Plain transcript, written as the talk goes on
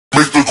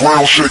the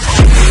ground shake.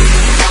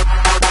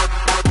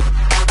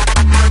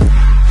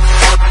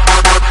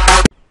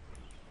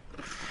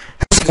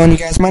 How's it going, you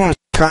guys? My name is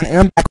Sonecon, and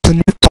I'm back with a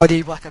new Call of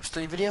Duty Black Ops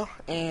 3 video.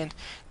 And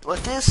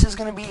what this is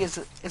going to be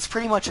is it's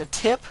pretty much a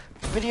tip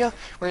video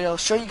where it'll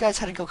show you guys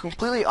how to go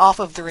completely off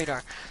of the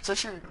radar. So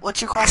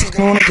what your class is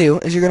going to want to do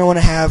is you're going to want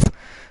to have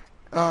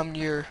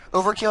your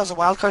overkill as a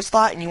wildcard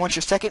slot, and you want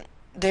your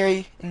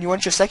secondary and you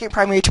want your second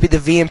primary to be the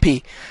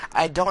VMP.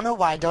 I don't know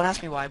why. Don't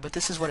ask me why, but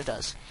this is what it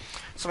does.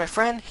 So my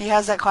friend, he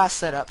has that class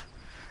set up,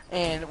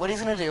 and what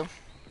he's going to do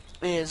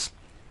is.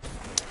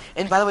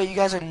 And by the way, you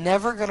guys are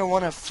never going to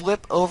want to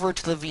flip over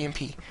to the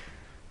VMP.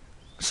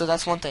 So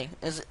that's one thing.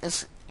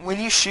 Is when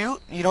you shoot,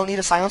 you don't need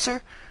a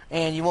silencer,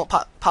 and you won't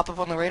pop up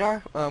on the radar.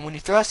 When you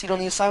thrust, you don't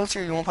need a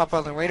silencer, you won't pop up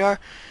on the radar.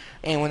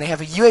 And when they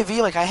have a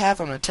UAV like I have,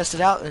 I'm going to test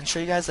it out and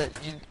show you guys that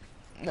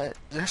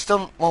they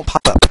still won't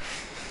pop up.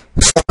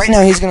 So right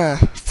now he's going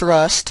to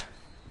thrust.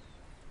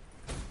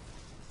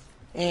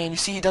 And you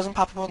see he doesn't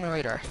pop up on the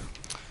radar.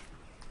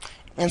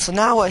 And so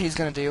now what he's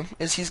going to do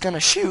is he's going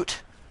to shoot,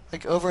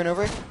 like over and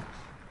over,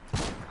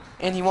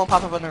 and he won't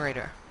pop up on the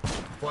radar.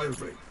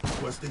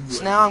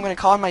 So now I'm going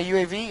to call in my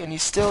UAV, and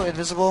he's still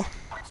invisible,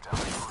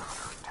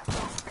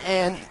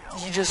 and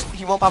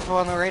he won't pop up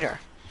on the radar.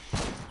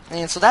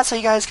 And so that's how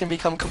you guys can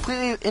become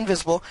completely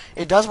invisible.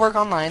 It does work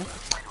online,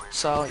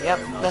 so yep,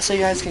 that's how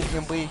you guys can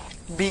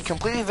be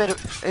completely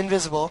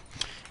invisible.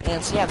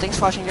 And so yeah, thanks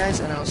for watching, guys,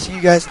 and I'll see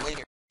you guys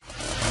later.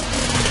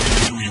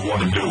 Do you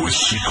want to know a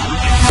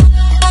secret?